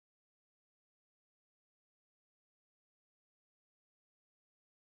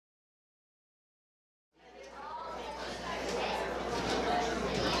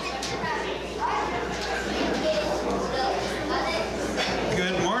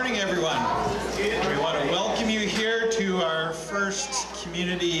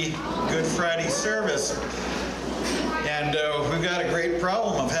Community Good Friday service. And we've got a great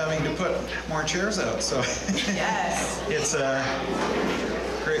problem of having to put more chairs out. So yes, it's a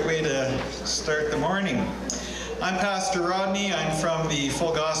great way to start the morning. I'm Pastor Rodney. I'm from the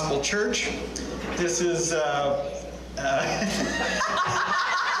Full Gospel Church. This is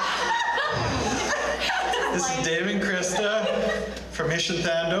this is Dave and Krista from Mission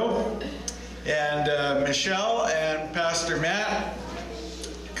Thando, and Michelle and Pastor Matt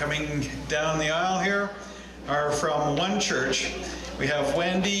coming down the aisle here are from OneChurch. We have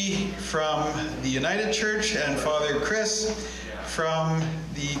Wendy from the United Church and Father Chris from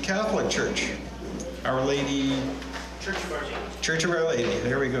the Catholic Church. Our Lady... Church of Our Lady. Church of Our Lady.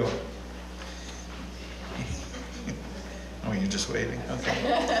 There we go. Oh, you're just waiting.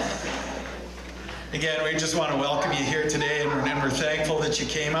 Okay. Again, we just want to welcome you here today, and we're thankful that you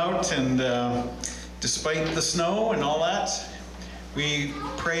came out, and despite the snow and all that, we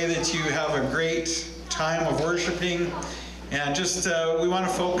pray that you have a great time of worshiping, and just we want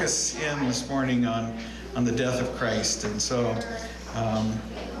to focus in this morning on the death of Christ. And so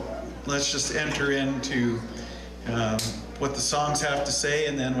let's just enter into what the songs have to say,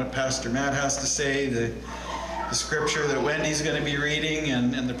 and then what Pastor Matt has to say, the scripture that Wendy's going to be reading,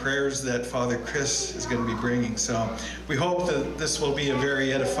 and the prayers that Father Chris is going to be bringing. So we hope that this will be a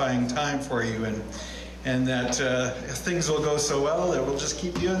very edifying time for you, and that things will go so well that we'll just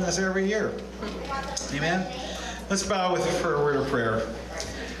keep doing this every year. Amen. Let's bow for a word of prayer.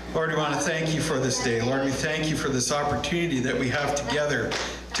 Lord, we want to thank you for this day. Lord, we thank you for this opportunity that we have together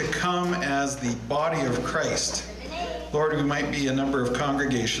to come as the body of Christ. Lord, we might be a number of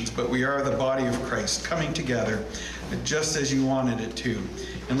congregations, but we are the body of Christ coming together just as you wanted it to.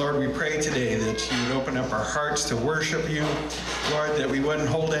 And Lord, we pray today that you would open up our hearts to worship you. Lord, that we wouldn't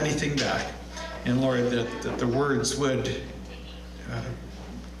hold anything back. And Lord, that the words would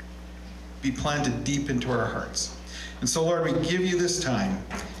be planted deep into our hearts. And so, Lord, we give you this time,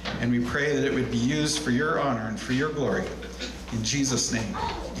 and we pray that it would be used for your honor and for your glory. In Jesus' name,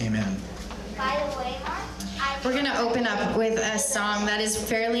 amen. By the way, we're going to open up with a song that is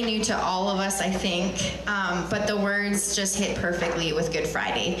fairly new to all of us, I think, but the words just hit perfectly with Good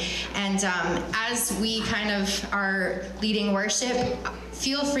Friday. And as we kind of are leading worship,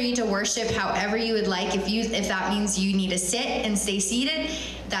 feel free to worship however you would like. If that means you need to sit and stay seated,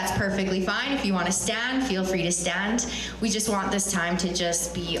 that's perfectly fine. If you want to stand, feel free to stand. We just want this time to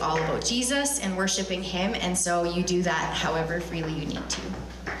just be all about Jesus and worshiping him, and so you do that however freely you need to.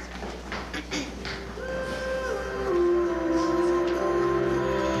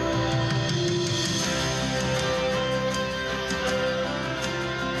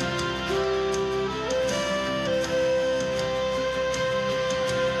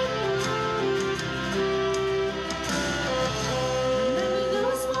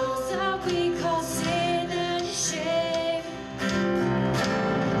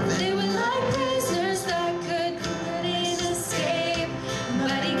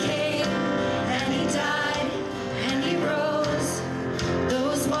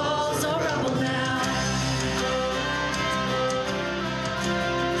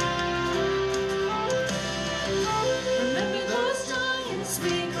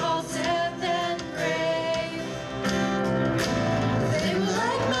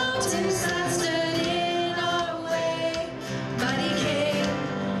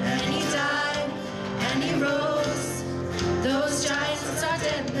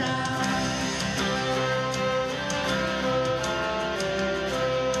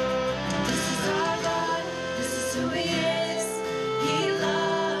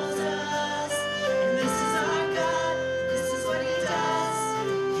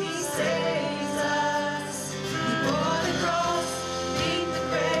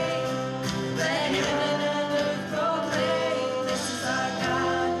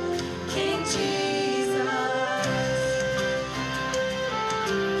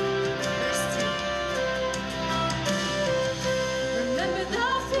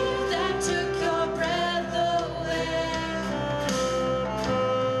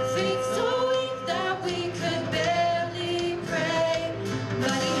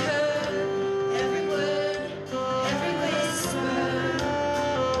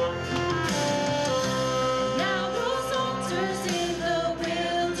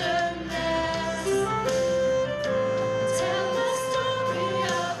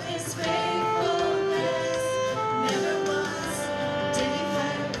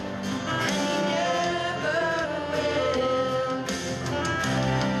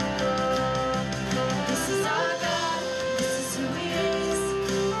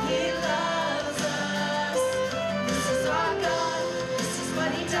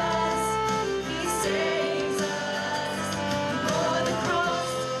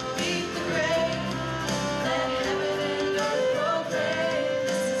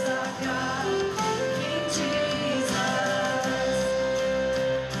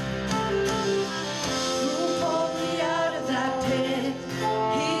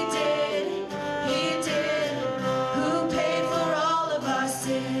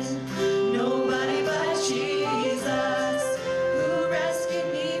 sin. Nobody but Jesus, who rescued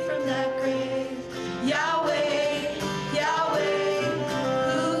me from that grave. Yahweh, Yahweh,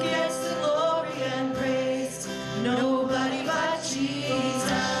 who gets the glory and praise. Nobody but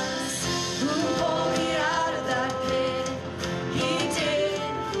Jesus, who pulled me out of that pit. He did,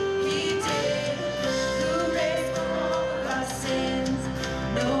 who raised from all of our sins.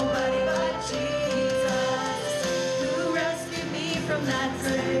 Nobody but Jesus, who rescued me from that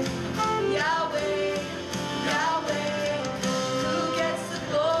grave. Yahweh, Yahweh, who gets the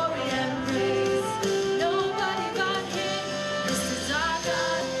glory and praise. Nobody but Him. This is our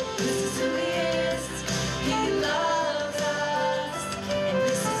God, this is who He is. He loves us, and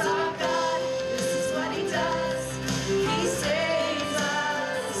this is our God, this is what He does. He saves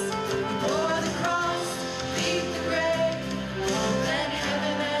us. He bore the cross, beat the grave. Let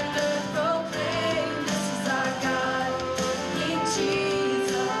heaven and earth proclaim, this is our God, King Jesus.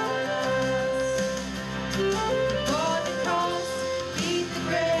 He bore the cross, beat the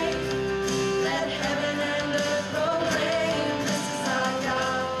grave. Let heaven and earth proclaim, this is our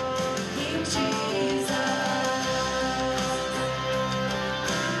God, King Jesus.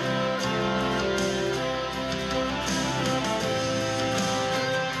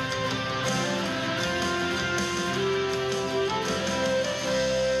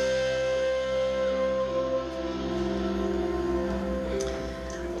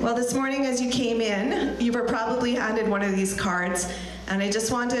 Well, this morning as you came in, you were probably handed one of these cards, and I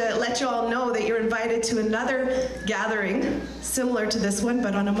just want to let you all know that you're invited to another gathering similar to this one,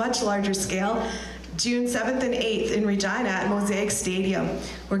 but on a much larger scale, June 7th and 8th in Regina at Mosaic Stadium.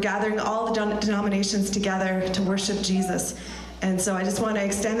 We're gathering all the denominations together to worship Jesus. And so I just want to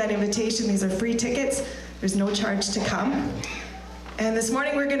extend that invitation. These are free tickets. There's no charge to come. And this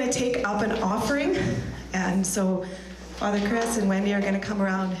morning we're going to take up an offering. And so Father Chris and Wendy are going to come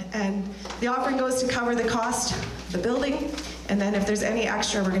around, and the offering goes to cover the cost of the building, and then if there's any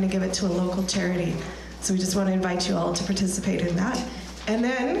extra, we're going to give it to a local charity. So we just want to invite you all to participate in that. And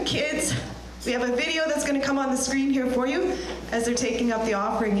then kids, we have a video that's going to come on the screen here for you. As they're taking up the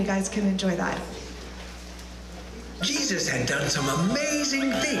offering, you guys can enjoy that. Jesus had done some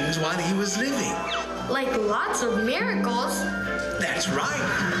amazing things while he was living. Like lots of miracles. That's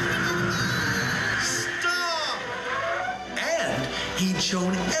right. He'd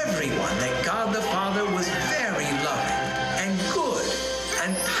shown everyone that God the Father was very loving and good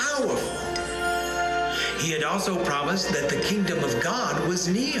and powerful. He had also promised that the kingdom of God was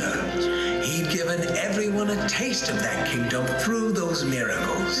near. He'd given everyone a taste of that kingdom through those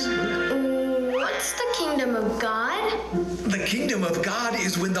miracles. What's the kingdom of God? The kingdom of God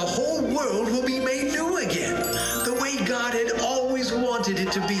is when the whole world will be made new again, the way God had always wanted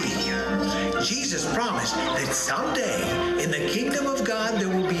it to be. Jesus promised that someday in the kingdom of God there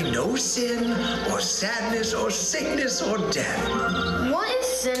will be no sin or sadness or sickness or death. What is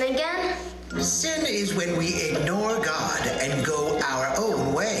sin again? Sin is when we ignore God and go our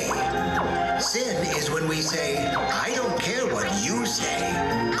own way. Sin is when we say, I don't care what you say,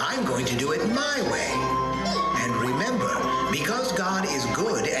 I'm going to do it my way. And remember, because God is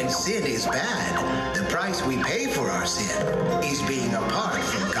good and sin is bad, the price we pay for our sin is being apart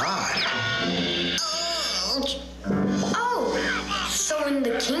from God. Oh, so in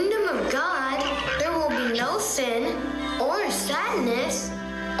the kingdom of God, there will be no sin or sadness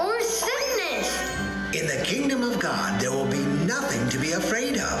or sickness. In the kingdom of God, there will be nothing to be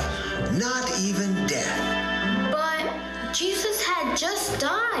afraid of, not even death. But Jesus had just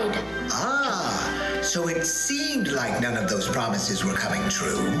died. Ah, so it seemed like none of those promises were coming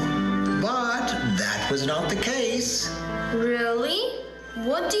true. But that was not the case. Really?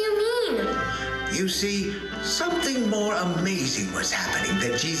 What do you mean? You see, something more amazing was happening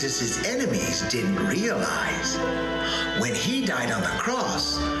that Jesus' enemies didn't realize. When he died on the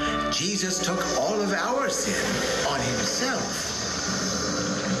cross, Jesus took all of our sin on himself.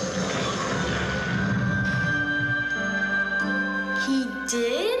 He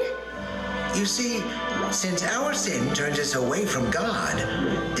did? You see, since our sin turns us away from God,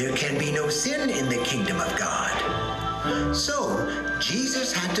 there can be no sin in the kingdom of God. So,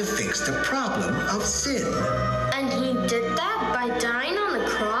 Jesus had to fix the problem of sin. And he did that by dying on the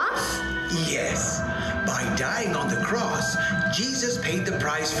cross? Yes. By dying on the cross, Jesus paid the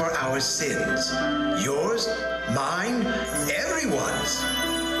price for our sins. Yours, mine, everyone's.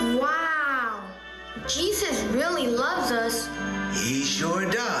 Wow. Jesus really loves us. He sure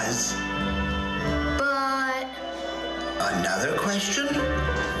does. But Another question?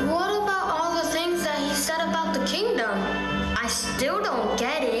 what about all the things that he said about the kingdom? I still don't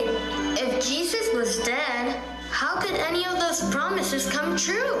get it. If Jesus was dead, how could any of those promises come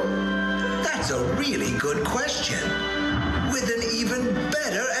true? That's a really good question, with an even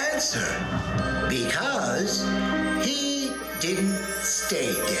better answer. Because he didn't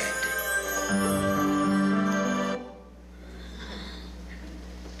stay dead.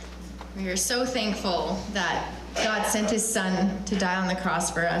 We are so thankful that God sent his son to die on the cross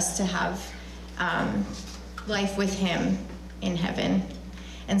for us to have life with him in heaven.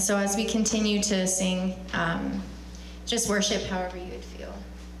 And so as we continue to sing, just worship however you would feel.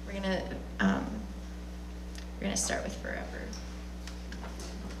 We're gonna start with Forever.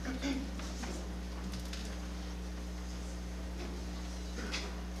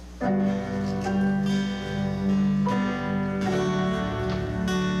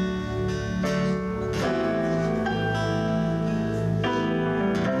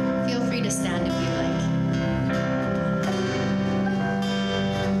 Feel free to stand if you like.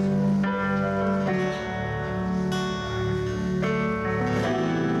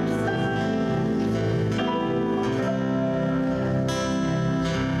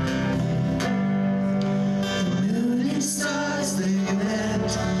 The moon and stars, they met.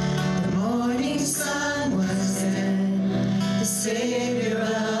 The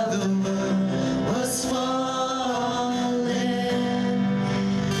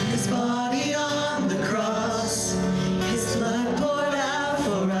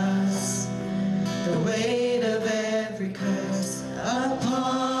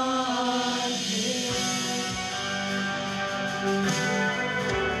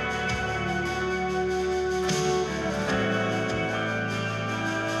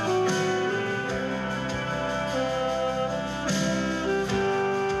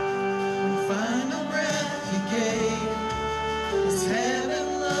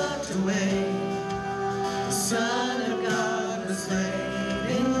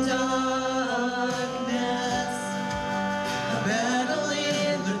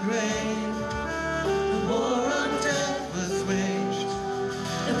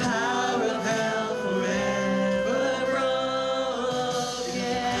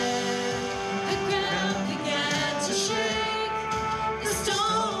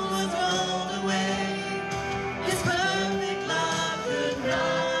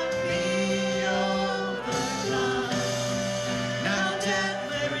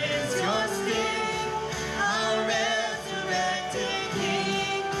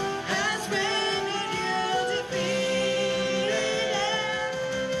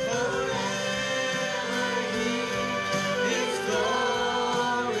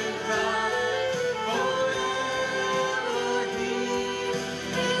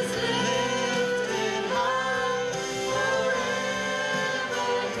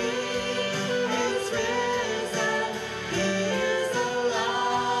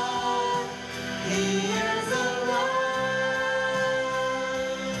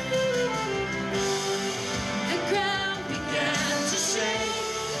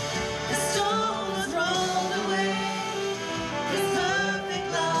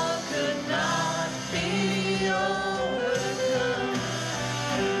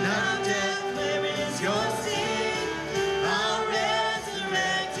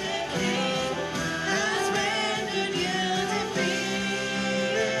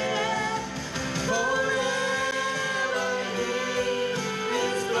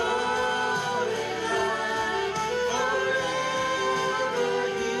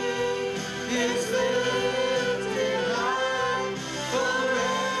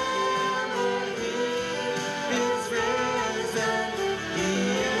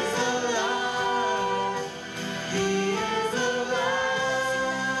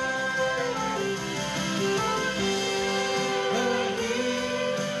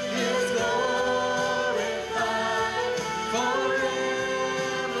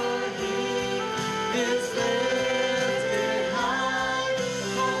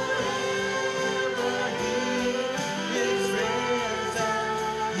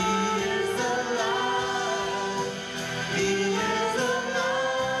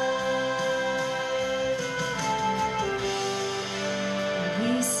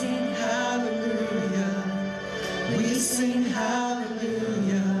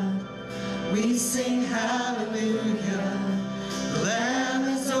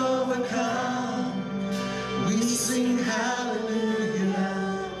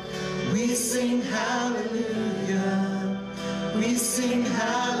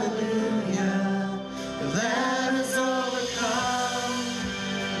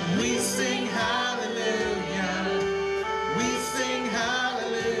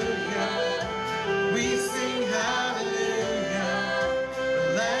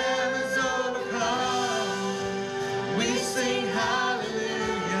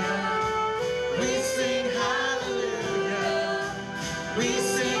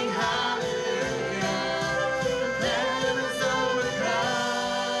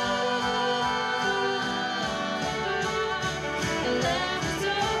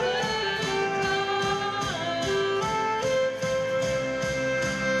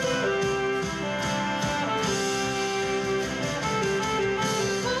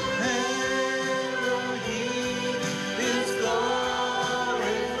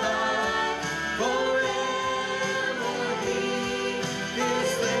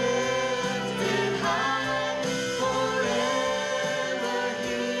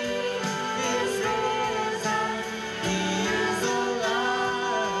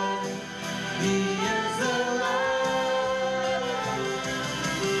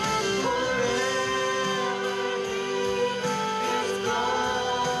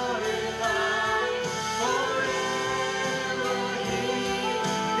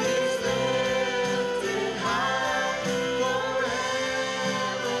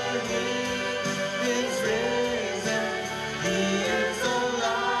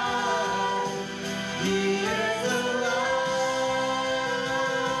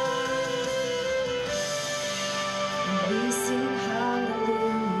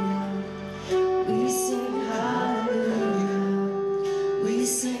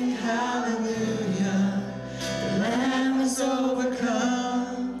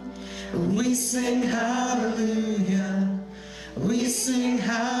We sing hallelujah. We sing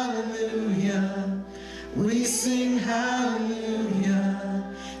hallelujah. We sing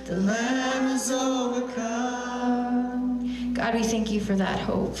hallelujah. The Lamb is overcome. God, we thank you for that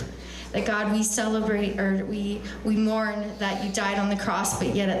hope. That God, we celebrate, or we mourn that you died on the cross,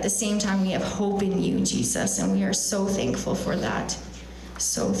 but yet at the same time we have hope in you, Jesus, and we are so thankful for that.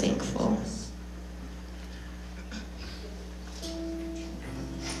 So thankful.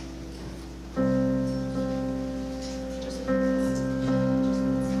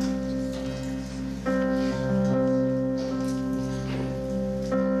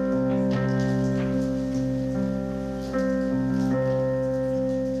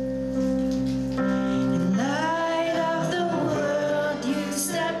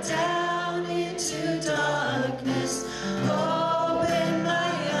 Down into darkness, open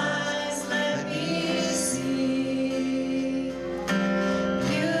my eyes.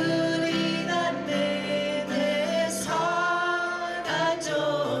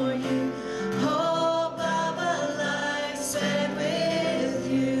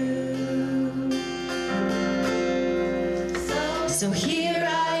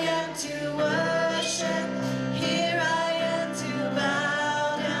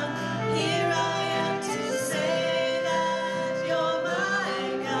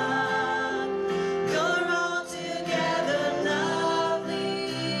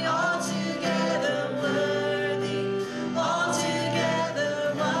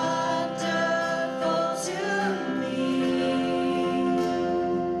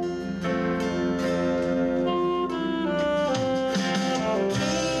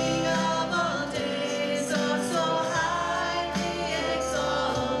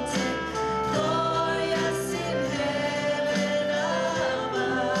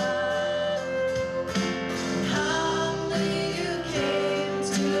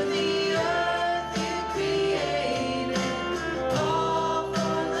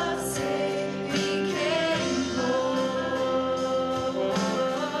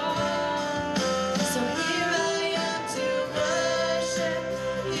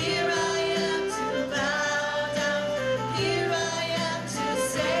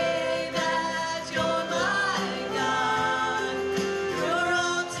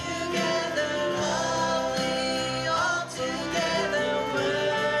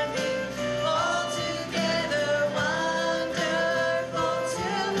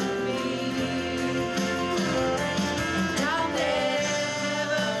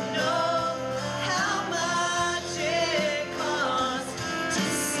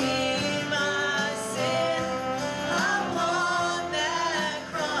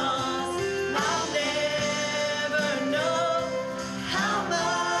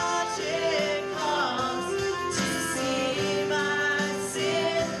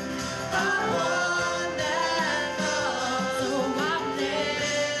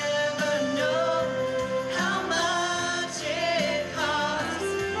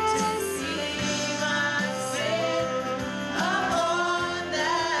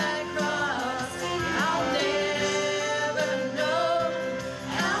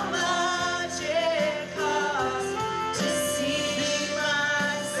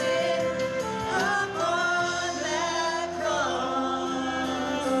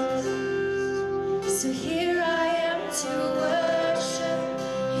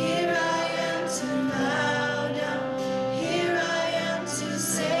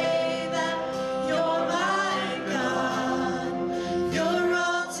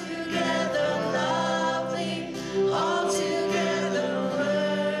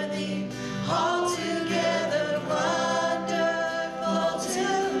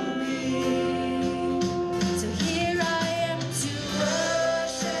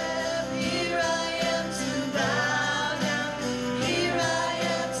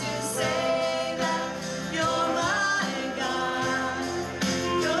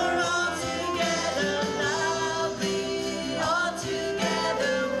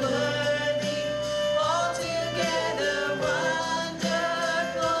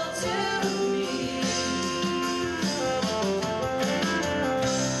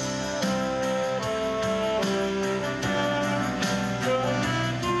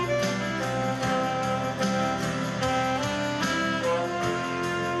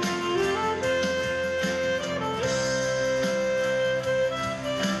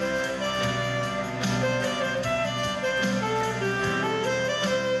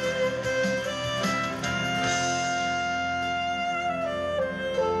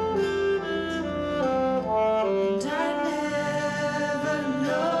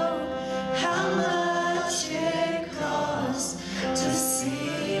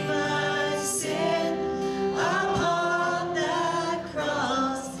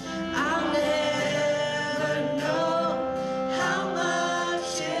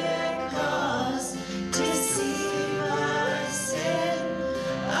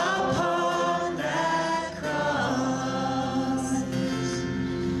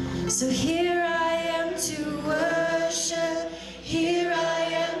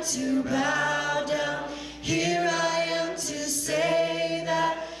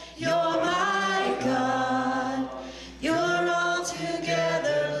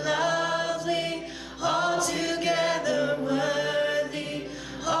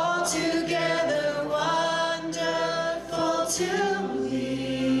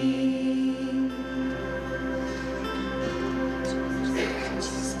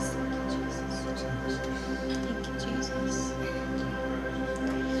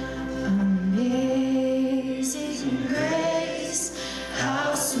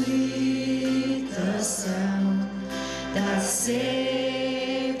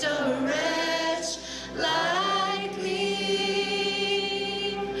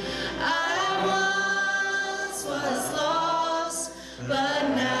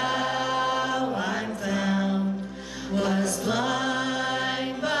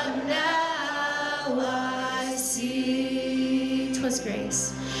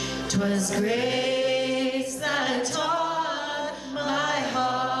 'twas grace that taught my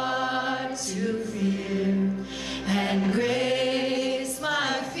heart to fear, and grace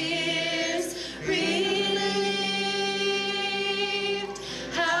my fears relieved.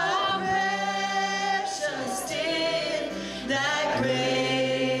 How precious did that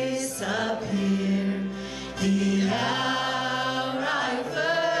grace appear, the hour I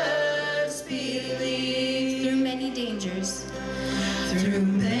first believed. Through many dangers, Through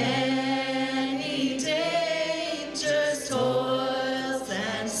many dangers, toils,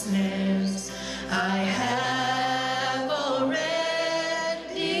 and snares, I have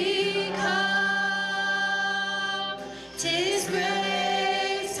already come. 'Tis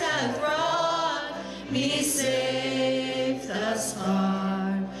grace hath brought me safe thus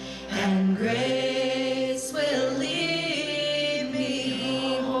far, and grace will lead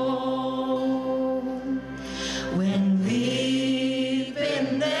me home. When we've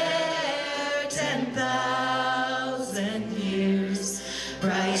been there 10,000 years,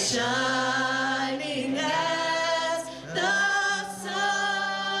 bright shining as the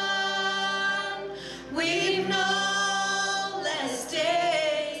sun, we've no less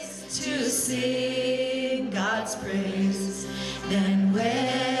days to sing God's praise than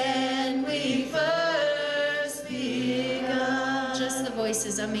when we first begun. just the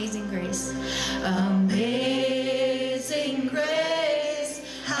voices, Amazing Grace. Amazing grace,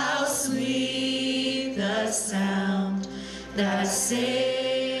 how sweet the sound that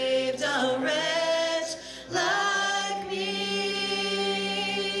saved a wretch like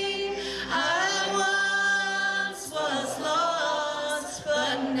me. I once was lost,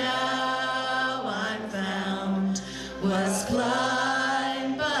 but now I'm found, was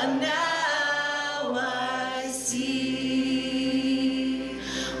blind, but now I see,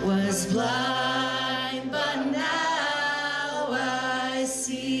 was blind, but now I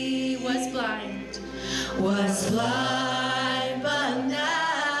see, Was blind. was blind, but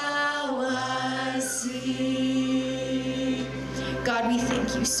now I see. God, we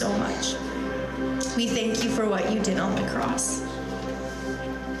thank you so much. We thank you for what you did on the cross.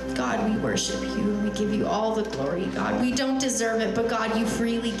 God, we worship you and we give you all the glory, God. We don't deserve it, but God, you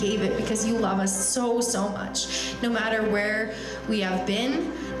freely gave it because you love us so, so much. No matter where we have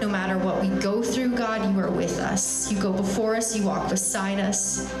been, no matter what we go through, God, you are with us. You go before us, you walk beside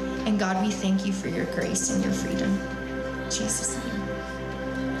us. And God, we thank you for your grace and your freedom. In Jesus' name.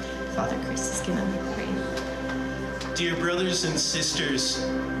 Father Chris is gonna pray. Dear brothers and sisters,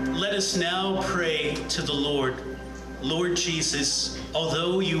 let us now pray to the Lord. Lord Jesus,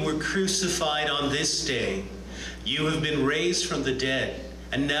 although you were crucified on this day, you have been raised from the dead,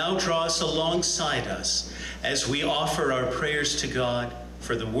 and now draw us alongside us as we offer our prayers to God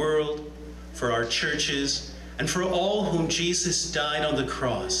for the world, for our churches, and for all whom Jesus died on the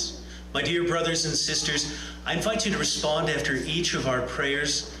cross. My dear brothers and sisters, I invite you to respond after each of our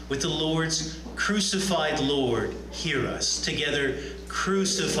prayers with the Lord's "Crucified Lord, hear us." Together,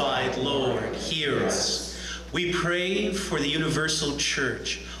 "Crucified Lord, hear us." We pray for the universal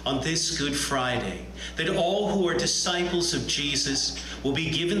church on this Good Friday, that all who are disciples of Jesus will be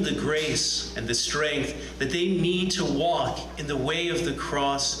given the grace and the strength that they need to walk in the way of the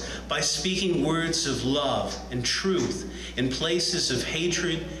cross by speaking words of love and truth in places of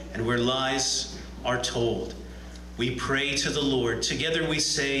hatred and where lies are told. We pray to the Lord. Together we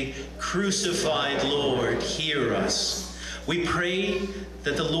say, "Crucified Lord, hear us." We pray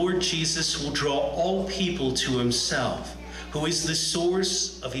that the Lord Jesus will draw all people to himself, who is the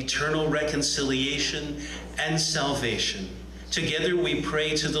source of eternal reconciliation and salvation. Together we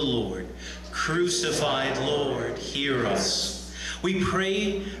pray to the Lord, "Crucified Lord, hear us." We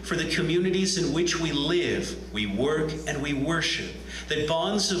pray for the communities in which we live, we work, and we worship, that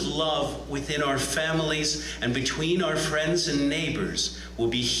bonds of love within our families and between our friends and neighbors will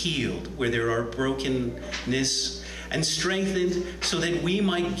be healed where there are brokenness, and strengthened so that we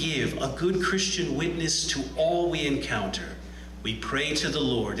might give a good Christian witness to all we encounter. We pray to the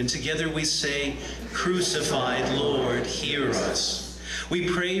Lord, and together we say, "Crucified Lord, hear us." We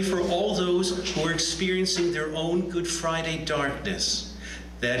pray for all those who are experiencing their own Good Friday darkness,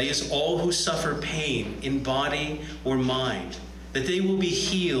 that is, all who suffer pain in body or mind, that they will be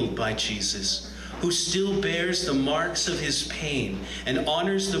healed by Jesus, who still bears the marks of his pain and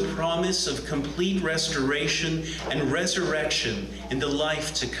honors the promise of complete restoration and resurrection in the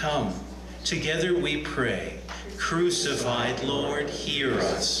life to come. Together we pray, "Crucified Lord, hear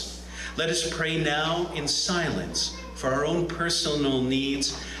us." Let us pray now in silence for our own personal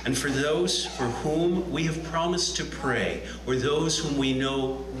needs and for those for whom we have promised to pray, or those whom we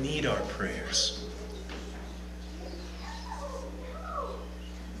know need our prayers.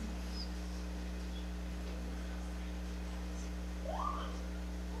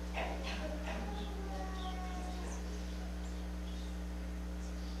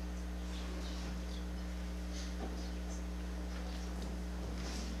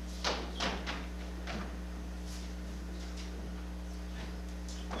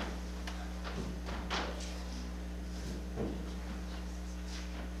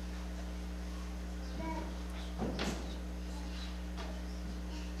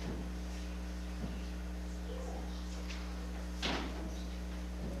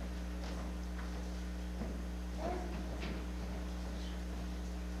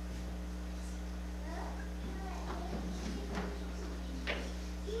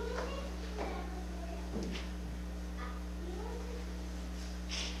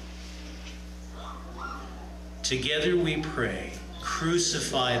 Together we pray.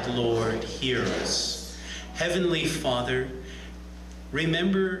 Crucified Lord, hear us. Heavenly Father,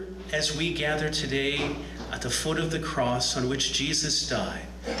 remember as we gather today at the foot of the cross on which Jesus died,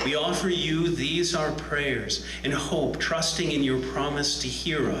 we offer you these our prayers in hope, trusting in your promise to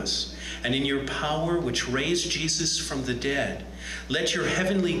hear us and in your power which raised Jesus from the dead. Let your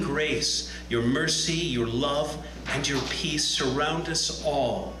heavenly grace, your mercy, your love, and your peace surround us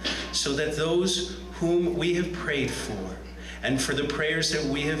all, so that those whom we have prayed for and for the prayers that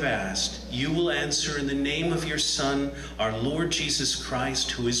we have asked, you will answer in the name of your Son, our Lord Jesus Christ,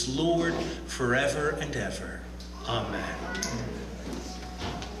 who is Lord forever and ever. Amen.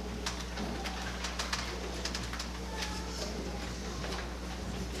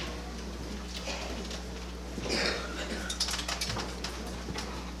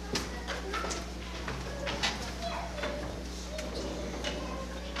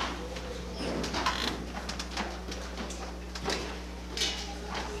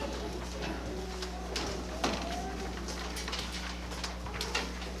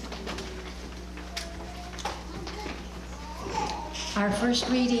 Our first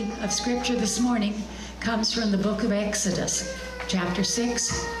reading of Scripture this morning comes from the book of Exodus, chapter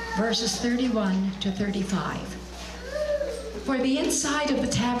 6, verses 31 to 35. For the inside of the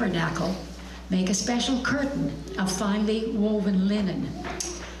tabernacle, make a special curtain of finely woven linen,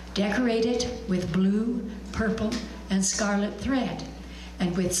 decorated with blue, purple, and scarlet thread,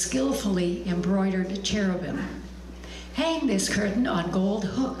 and with skillfully embroidered cherubim. Hang this curtain on gold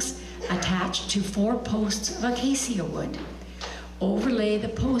hooks attached to 4 posts of acacia wood. Overlay the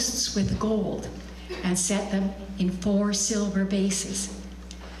posts with gold and set them in 4 silver bases.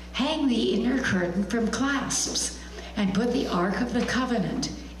 Hang the inner curtain from clasps and put the Ark of the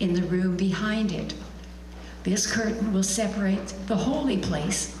Covenant in the room behind it. This curtain will separate the holy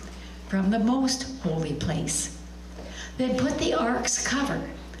place from the most holy place. Then put the Ark's cover,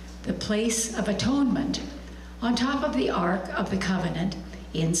 the place of atonement, on top of the Ark of the Covenant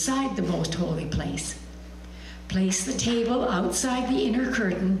inside the most holy place. Place the table outside the inner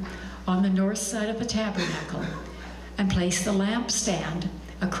curtain on the north side of the tabernacle, and place the lampstand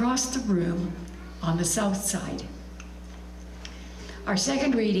across the room on the south side. Our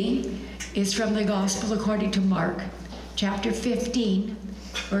second reading is from the Gospel according to Mark, chapter 15,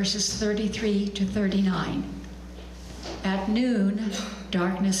 verses 33 to 39. At noon,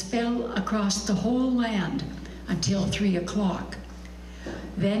 darkness fell across the whole land until 3 o'clock.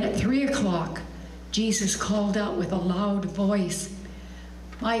 Then at 3 o'clock, Jesus called out with a loud voice,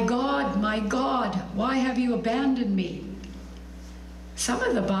 my God, why have you abandoned me?" Some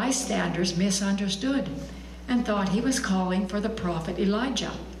of the bystanders misunderstood and thought he was calling for the prophet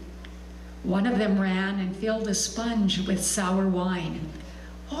Elijah. One of them ran and filled a sponge with sour wine,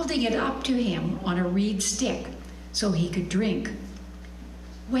 holding it up to him on a reed stick so he could drink.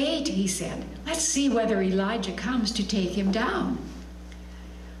 "Wait," he said, "let's see whether Elijah comes to take him down."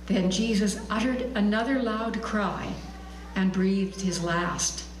 Then Jesus uttered another loud cry and breathed his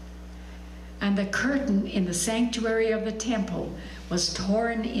last. And the curtain in the sanctuary of the temple was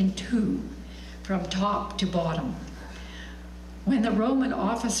torn in 2 from top to bottom. When the Roman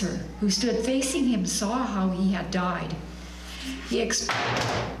officer who stood facing him saw how he had died, he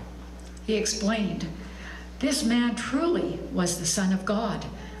explained, "This man truly was the Son of God."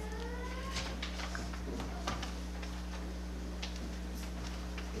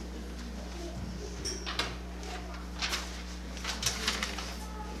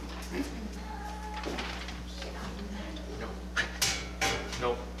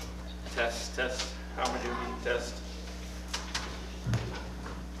 Nope. Test. How am I doing? Test.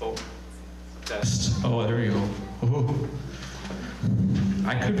 Oh. Test. Oh, there we go. Ooh.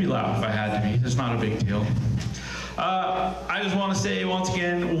 I could be loud if I had to be. It's not a big deal. I just want to say once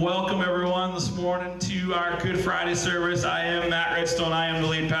again, welcome everyone this morning to our Good Friday service. I am Matt Redstone. I am the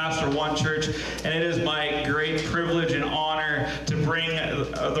lead pastor of OneChurch, and it is my great privilege and honor to bring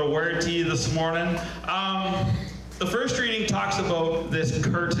the word to you this morning. The first reading talks about this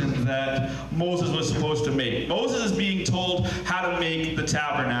curtain that Moses was supposed to make. Moses is being told how to make the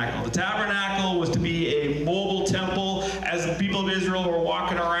tabernacle. The tabernacle was to be a mobile temple. As the people of Israel were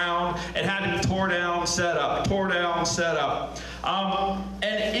walking around, it had to be tore down, set up, tore down, set up.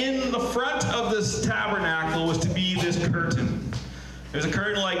 And in the front of this tabernacle was to be this curtain. It was a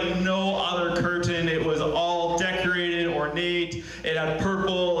curtain like no other curtain. It was all decorated, ornate. It had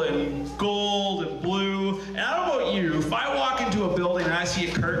purple and gold and blue. And I don't know about you, if I walk into a building and I see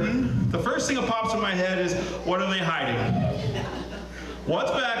a curtain, the first thing that pops in my head is, what are they hiding?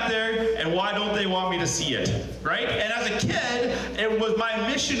 What's back there, and why don't they want me to see it, right? And as a kid, it was my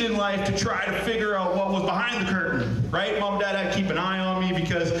mission in life to try to figure out what was behind the curtain, right? Mom and Dad had to keep an eye on me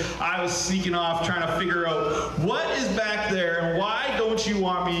because I was sneaking off trying to figure out what is back there and why don't you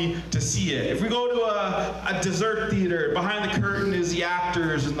want me to see it. If we go to a dessert theater, behind the curtain is the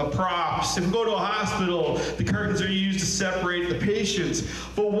actors and the props. If we go to a hospital, the curtains are used to separate the patients.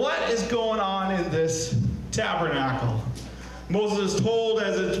 But what is going on in this tabernacle? Moses is told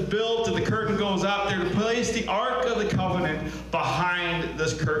as it's built and the curtain goes up there to place the Ark of the Covenant behind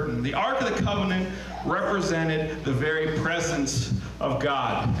this curtain. The Ark of the Covenant represented the very presence of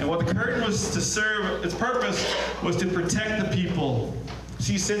God. And what the curtain was to serve, its purpose was to protect the people.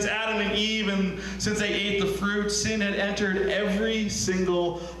 See, since Adam and Eve and since they ate the fruit, sin had entered every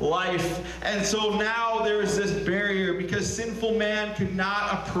single life. And so now there is this barrier because sinful man could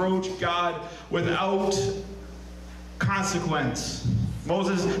not approach God without consequence.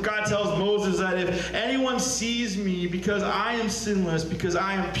 God tells Moses that if anyone sees me because I am sinless, because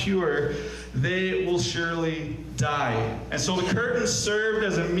I am pure, they will surely die. And so the curtain served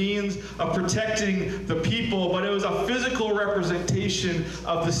as a means of protecting the people, but it was a physical representation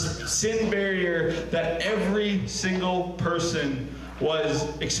of the sin barrier that every single person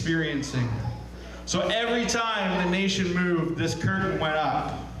was experiencing. So every time the nation moved, this curtain went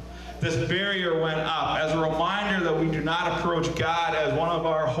up. This barrier went up as a reminder that we do not approach God as one of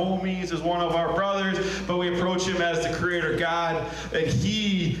our homies, as one of our brothers, but we approach him as the creator God, and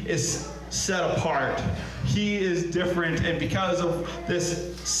he is set apart. He is different, and because of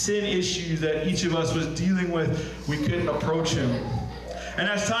this sin issue that each of us was dealing with, we couldn't approach him. And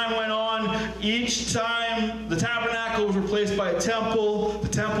as time went on, each time the tabernacle was replaced by a temple, the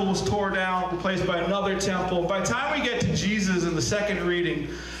temple was torn down, replaced by another temple. By the time we get to Jesus in the second reading,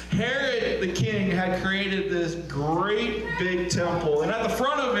 Herod the king had created this great big temple, and at the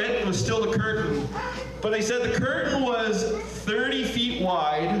front of it was still the curtain. But they said the curtain was 30 feet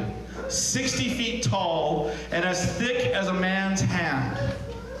wide, 60 feet tall, and as thick as a man's hand.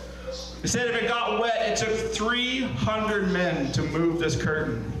 They said if it got wet, it took 300 men to move this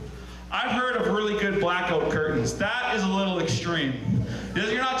curtain. I've heard of really good blackout curtains. That is a little extreme.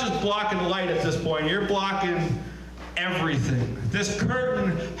 You're not just blocking light at this point, you're blocking everything. This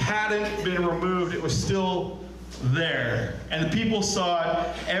curtain hadn't been removed, it was still there. And the people saw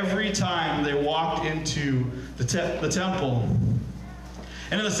it every time they walked into the temple.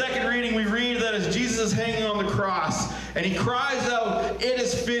 And in the second reading, we read that as Jesus is hanging on the cross, and he cries out, "It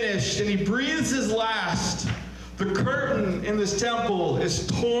is finished," and he breathes his last, the curtain in this temple is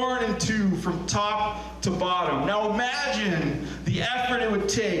torn in two from top to bottom. Now imagine the effort it would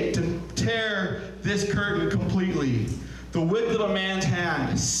take to tear this curtain completely. The width of a man's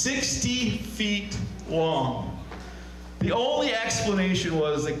hand, 60 feet long. The only explanation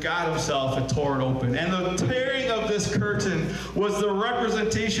was that God himself had torn it open. And the tearing of this curtain was the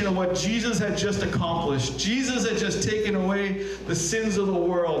representation of what Jesus had just accomplished. Jesus had just taken away the sins of the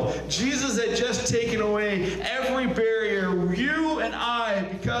world. Jesus had just taken away every barrier. You and I,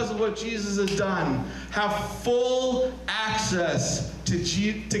 because of what Jesus has done, have full access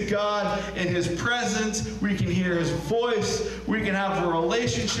to God in his presence. We can hear his voice. We can have a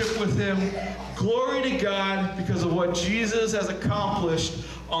relationship with him. Glory to God because of what Jesus has accomplished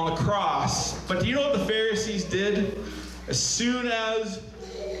on the cross. But do you know what the Pharisees did? As soon as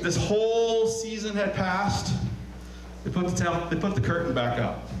this whole season had passed, they put the curtain back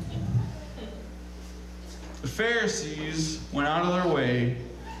up. The Pharisees went out of their way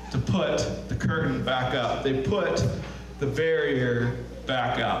to put the curtain back up. They put the barrier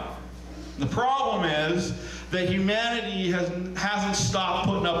back up. The problem is that humanity hasn't stopped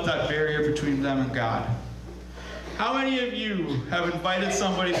putting up that barrier between them and God. How many of you have invited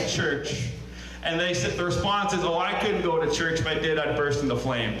somebody to church and they said the response is, "Oh, I couldn't go to church. If I did, I'd burst into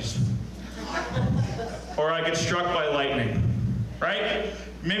flames. Or I get struck by lightning." Right?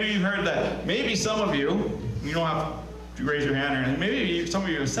 Maybe you've heard that. Maybe some of you don't have to raise your hand or anything, maybe some of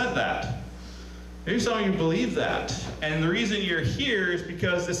you have said that. Maybe some of you believe that. And the reason you're here is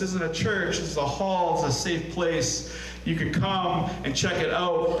because this isn't a church, this is a hall, it's a safe place. You could come and check it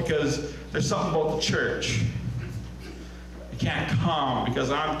out because there's something about the church. You can't come because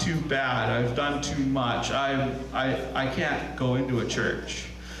I'm too bad, I've done too much, I can't go into a church.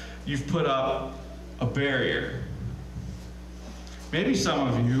 You've put up a barrier. Maybe some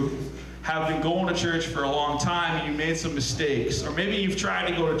of you have been going to church for a long time and you made some mistakes. Or maybe you've tried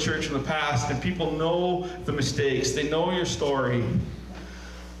to go to church in the past and people know the mistakes. They know your story.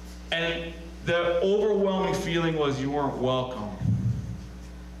 And the overwhelming feeling was you weren't welcome.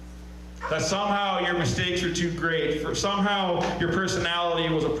 That somehow your mistakes are too great, for somehow your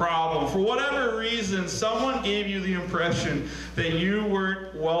personality was a problem. For whatever reason, someone gave you the impression that you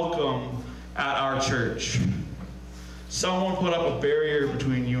weren't welcome at our church. Someone put up a barrier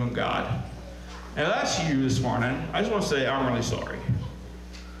between you and God. And if that's you this morning, I just want to say I'm really sorry.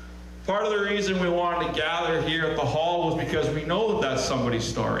 Part of the reason we wanted to gather here at the hall was because we know that that's somebody's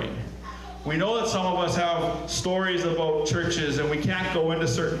story. We know that some of us have stories about churches and we can't go into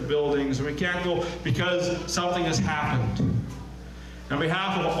certain buildings and we can't go because something has happened. On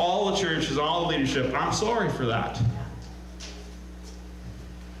behalf of all the churches and all the leadership, I'm sorry for that.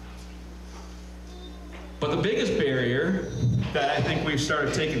 But the biggest barrier that I think we've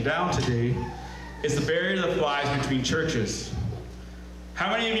started taking down today is the barrier that flies between churches.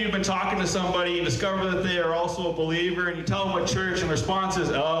 How many of you have been talking to somebody and discover that they are also a believer and you tell them what church and the response is,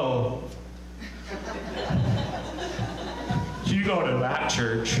 oh, you go to that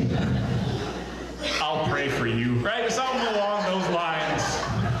church, I'll pray for you, right? Something along those lines.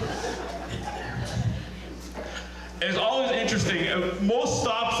 It's always interesting. Most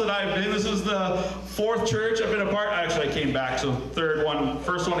stops that I've been, this is the fourth church I've been a part. Actually, I came back, so third one,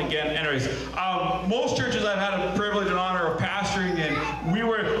 first one again. Anyways, most churches I've had a privilege and honor of pastoring in, we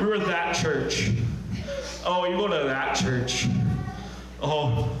were that church. Oh, you go to that church.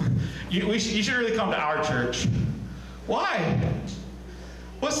 Oh, you should really come to our church. Why?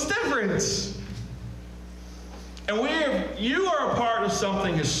 What's the difference? And you are a part of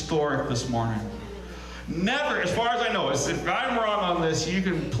something historic this morning. Never, as far as I know, if I'm wrong on this, you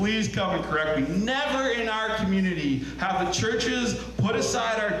can please come and correct me. Never in our community have the churches put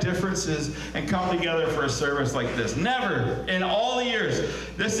aside our differences and come together for a service like this. Never. In all the years.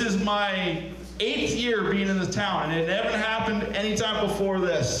 This is my 8th year being in this town, and it never happened any time before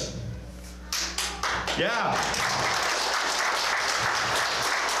this. Yeah.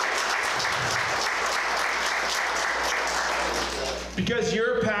 Because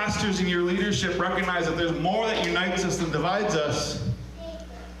your pastors and your leadership recognize that there's more that unites us than divides us.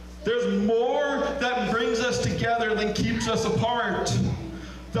 There's more that brings us together than keeps us apart.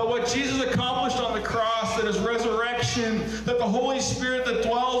 That what Jesus accomplished on the cross, that his resurrection, that the Holy Spirit that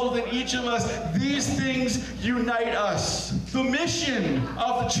dwells within each of us, these things unite us. The mission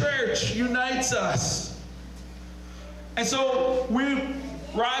of the church unites us. And so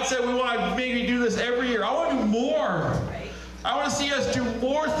Rod said we want to maybe do this every year. I want to do more. I want to see us do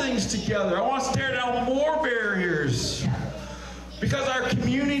more things together. I want us to tear down more barriers. Because our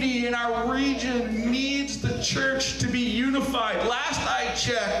community and our region needs the church to be unified. Last I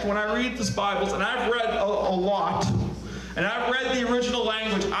checked, when I read these Bibles, and I've read a lot, and I've read the original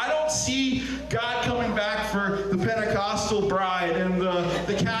language, I don't see God coming back for the Pentecostal bride and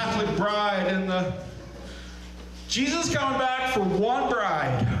the Catholic bride and the... Jesus is coming back for one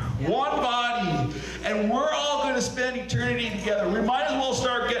bride, one body, and we're all going to spend eternity together. We might as well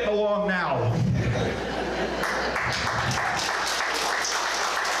start getting along now.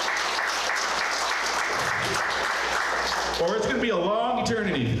 Or it's going to be a long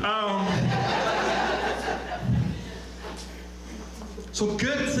eternity. So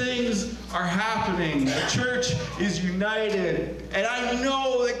good things are happening. The church is united. And I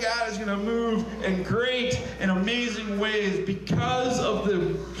know that God is going to move in great and amazing ways because of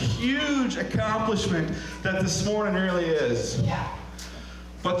the huge accomplishment that this morning really is. Yeah.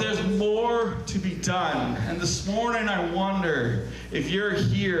 But there's more to be done. And this morning I wonder if you're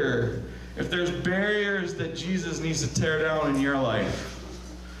here, if there's barriers that Jesus needs to tear down in your life.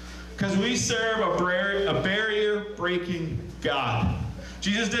 Because we serve a barrier-breaking God.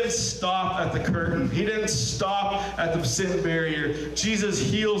 Jesus didn't stop at the curtain. He didn't stop at the sin barrier. Jesus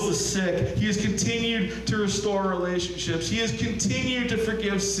heals the sick. He has continued to restore relationships. He has continued to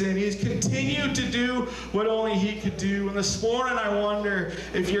forgive sin. He has continued to do what only he could do. And this morning I wonder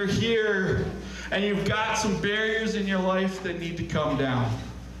if you're here and you've got some barriers in your life that need to come down.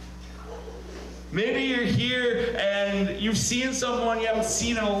 Maybe you're here and you've seen someone you haven't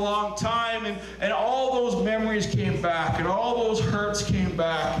seen in a long time, and all those memories came back, and all those hurts came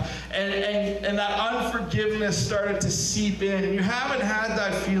back, and that unforgiveness started to seep in, and you haven't had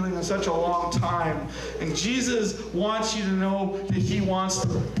that feeling in such a long time. And Jesus wants you to know that he wants to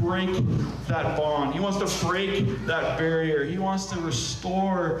break that bond. He wants to break that barrier. He wants to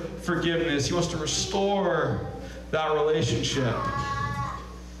restore forgiveness. He wants to restore that relationship.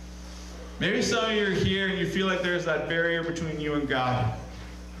 Maybe some of you are here and you feel like there's that barrier between you and God.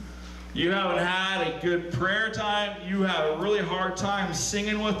 You haven't had a good prayer time. You have a really hard time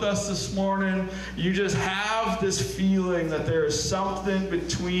singing with us this morning. You just have this feeling that there is something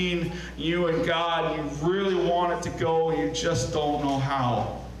between you and God. You really want it to go, and you just don't know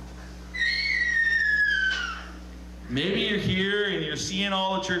how. Maybe you're here and you're seeing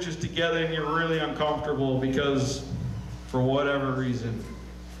all the churches together and you're really uncomfortable because, for whatever reason.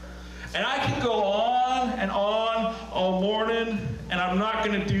 And I can go on and on all morning, and I'm not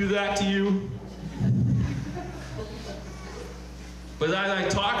going to do that to you. But as I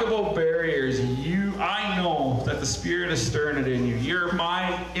talk about barriers, I know that the Spirit is stirring it in you. Your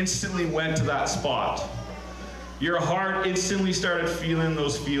mind instantly went to that spot. Your heart instantly started feeling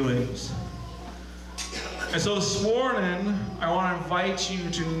those feelings. And so this morning, I want to invite you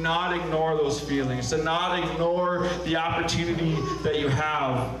to not ignore those feelings, to not ignore the opportunity that you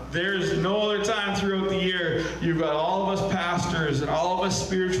have. There's no other time throughout the year. You've got all of us pastors and all of us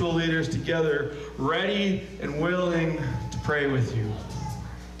spiritual leaders together, ready and willing to pray with you.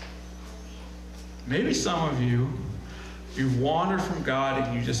 Maybe some of you, you've wandered from God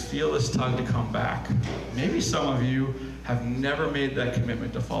and you just feel this tug to come back. Maybe some of you have never made that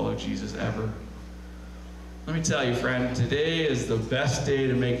commitment to follow Jesus ever. Let me tell you, friend, today is the best day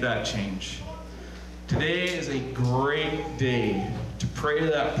to make that change. Today is a great day to pray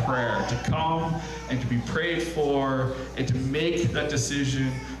that prayer, to come and to be prayed for, and to make that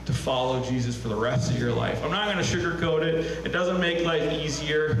decision to follow Jesus for the rest of your life. I'm not going to sugarcoat it. It doesn't make life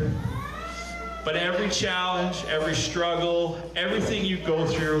easier. But every challenge, every struggle, everything you go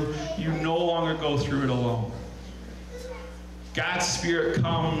through, you no longer go through it alone. God's Spirit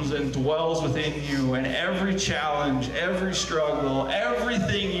comes and dwells within you, and every challenge, every struggle,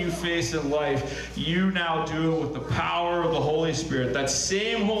 everything you face in life, you now do it with the power of the Holy Spirit. That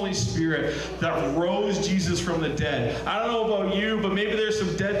same Holy Spirit that rose Jesus from the dead. I don't know about you, but maybe there's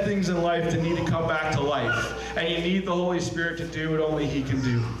some dead things in life that need to come back to life, and you need the Holy Spirit to do what only He can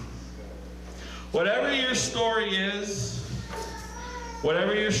do. Whatever your story is,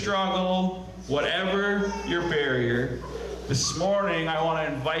 whatever your struggle, whatever your barrier, this morning I want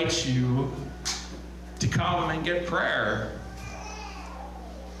to invite you to come and get prayer.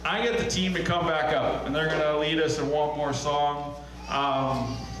 I get the team to come back up, and they're going to lead us in one more song.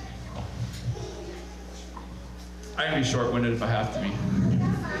 I can be short-winded if I have to be.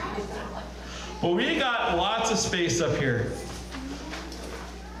 But we got lots of space up here.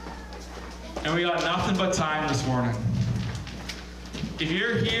 And we got nothing but time this morning. If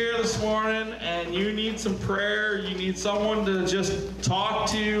you're here this morning and you need some prayer, you need someone to just talk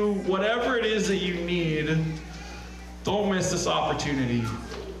to, whatever it is that you need, don't miss this opportunity.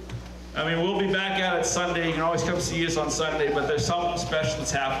 I mean, we'll be back at it Sunday. You can always come see us on Sunday, but there's something special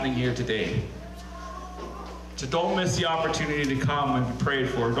that's happening here today. So don't miss the opportunity to come and be prayed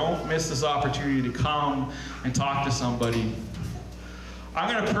for. Don't miss this opportunity to come and talk to somebody. I'm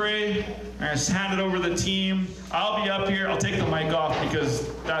going to pray. I'm going to hand it over to the team. I'll be up here. I'll take the mic off because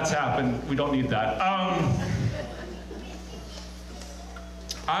that's happened. We don't need that.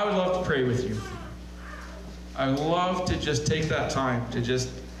 I would love to pray with you. I would love to just take that time to just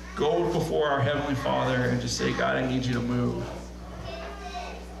go before our Heavenly Father and just say, God, I need you to move.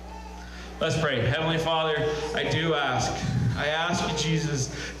 Let's pray. Heavenly Father, I ask you,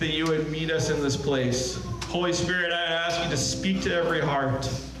 Jesus, that you would meet us in this place. Holy Spirit, I ask you to speak to every heart.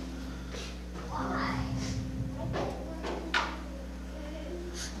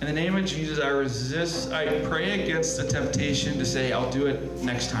 In the name of Jesus, I pray against the temptation to say, I'll do it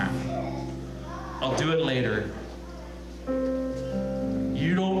next time. I'll do it later.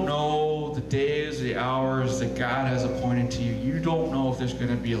 You don't know the days, the hours that God has appointed to you. You don't know if there's going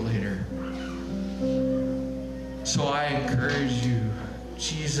to be a later. So I encourage you,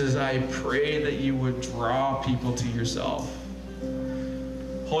 Jesus, I pray that you would draw people to yourself.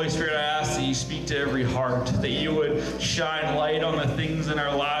 Holy Spirit, I ask that you speak to every heart, that you would shine light on the things in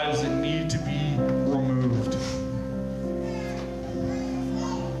our lives that need to be removed.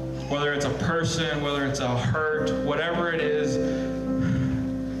 Whether it's a person, whether it's a hurt, whatever it is,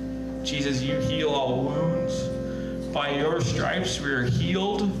 Jesus, you heal all wounds. By your stripes we are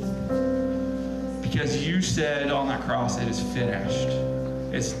healed, because you said on that cross, it is finished.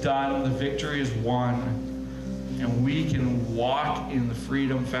 It's done. The victory is won. And we can walk in the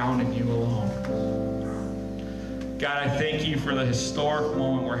freedom found in you alone. God, I thank you for the historic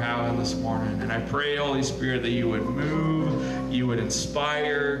moment we're having this morning. And I pray, Holy Spirit, that you would move, you would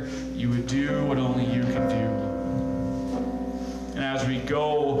inspire, you would do what only you can do. And as we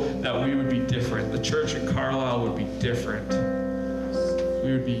go, that we would be different. The church at Carlyle would be different.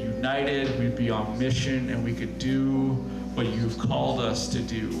 We would be united, we'd be on mission, and we could do what you've called us to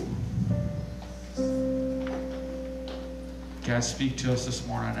do. God, speak to us this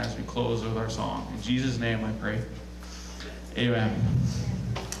morning as we close with our song. In Jesus' name I pray. Amen.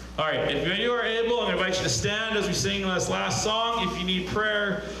 All right, if you are able, I'm going to invite you to stand as we sing this last song. If you need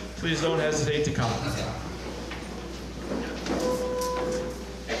prayer, please don't hesitate to come.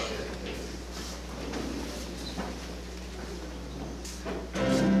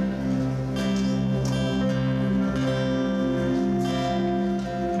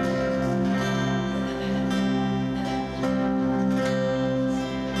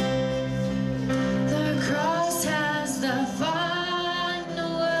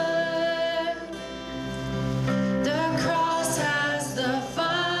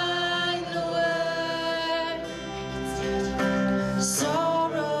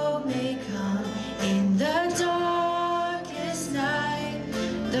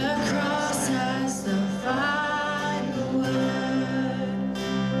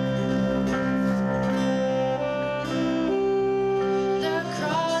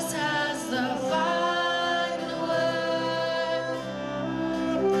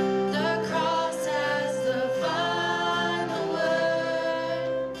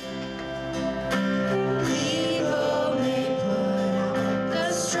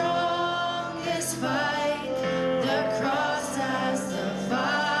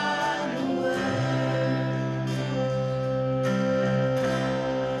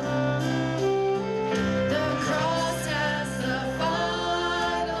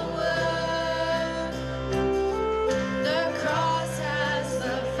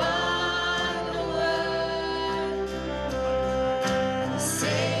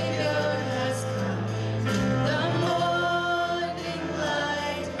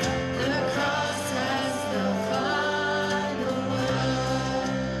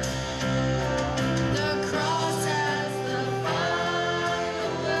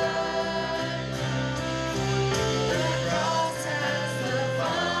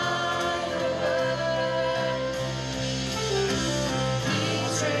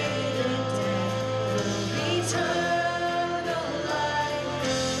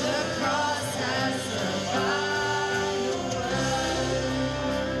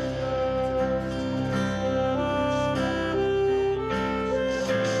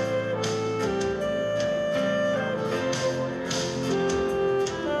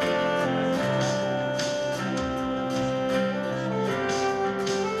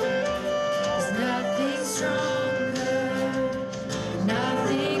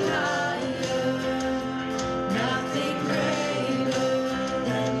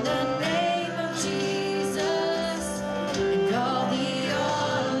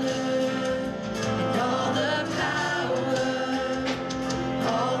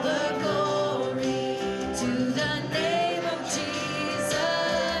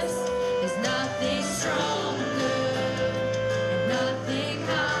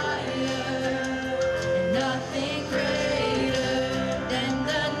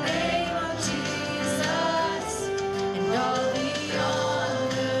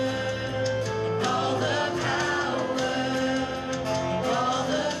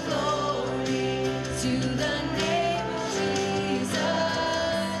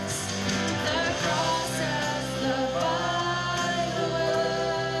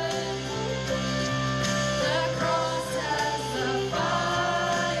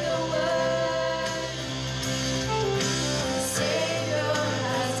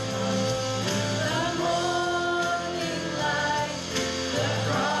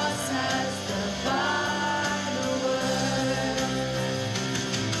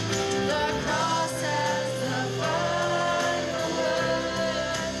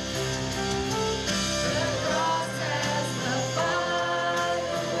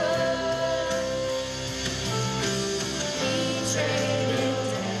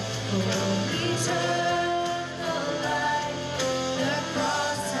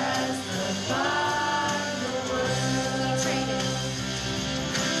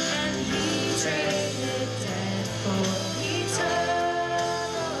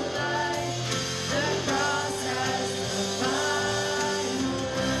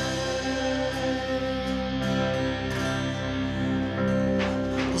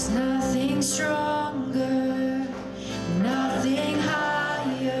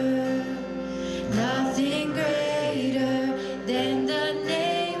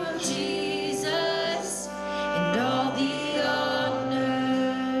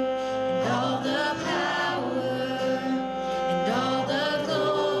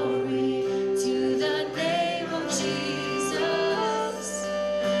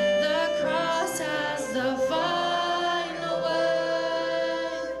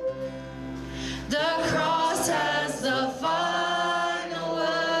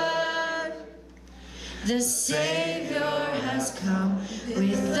 The Savior has come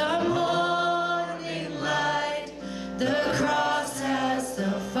with the morning light. The cross has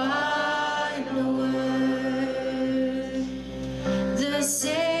the final word. The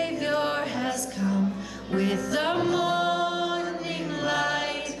Savior has come with the morning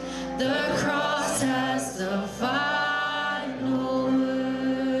light. The cross has the final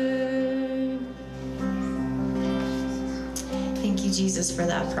word. Thank you, Jesus, for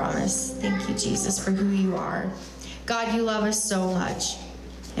that promise. Thank you, Jesus, for who you are. God, you love us so much,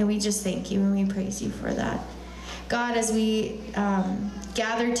 and we just thank you and we praise you for that. God, as we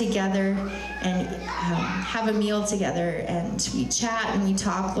gather together and have a meal together and we chat and we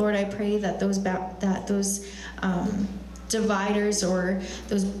talk, Lord, I pray that those dividers or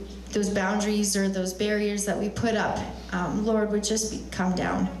those boundaries or those barriers that we put up, Lord, would just come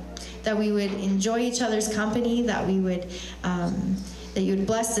down. That we would enjoy each other's company, that we would, that you would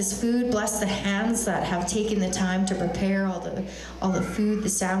bless this food, bless the hands that have taken the time to prepare all the food, the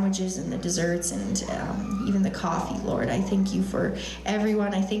sandwiches and the desserts, and even the coffee, Lord. I thank you for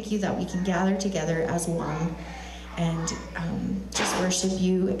everyone. I thank you that we can gather together as one and just worship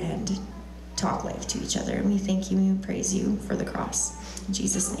you and talk life to each other. And we thank you and we praise you for the cross. In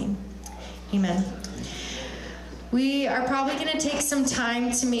Jesus' name, amen. We are probably going to take some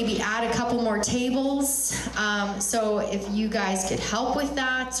time to maybe add a couple more tables. So if you guys could help with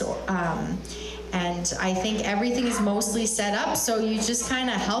that, and I think everything is mostly set up, so you just kind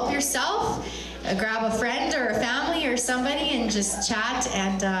of help yourself, grab a friend or a family or somebody and just chat,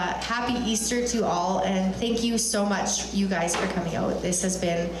 and happy Easter to all, and thank you so much, you guys, for coming out. This has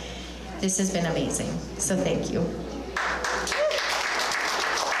been amazing, so thank you.